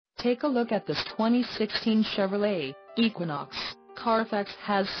Take a look at this 2016 Chevrolet Equinox. Carfax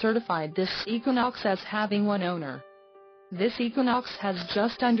has certified this Equinox as having one owner. This Equinox has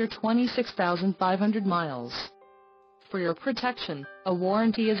just under 26,500 miles. For your protection, a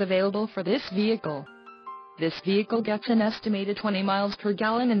warranty is available for this vehicle. This vehicle gets an estimated 20 miles per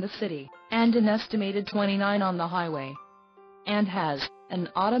gallon in the city, and an estimated 29 on the highway, and has an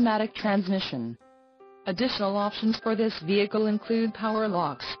automatic transmission. Additional options for this vehicle include power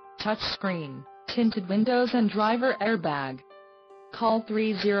locks, touchscreen, tinted windows and driver airbag. Call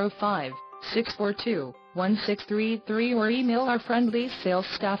 305-642-1633 or email our friendly sales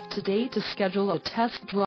staff today to schedule a test drive.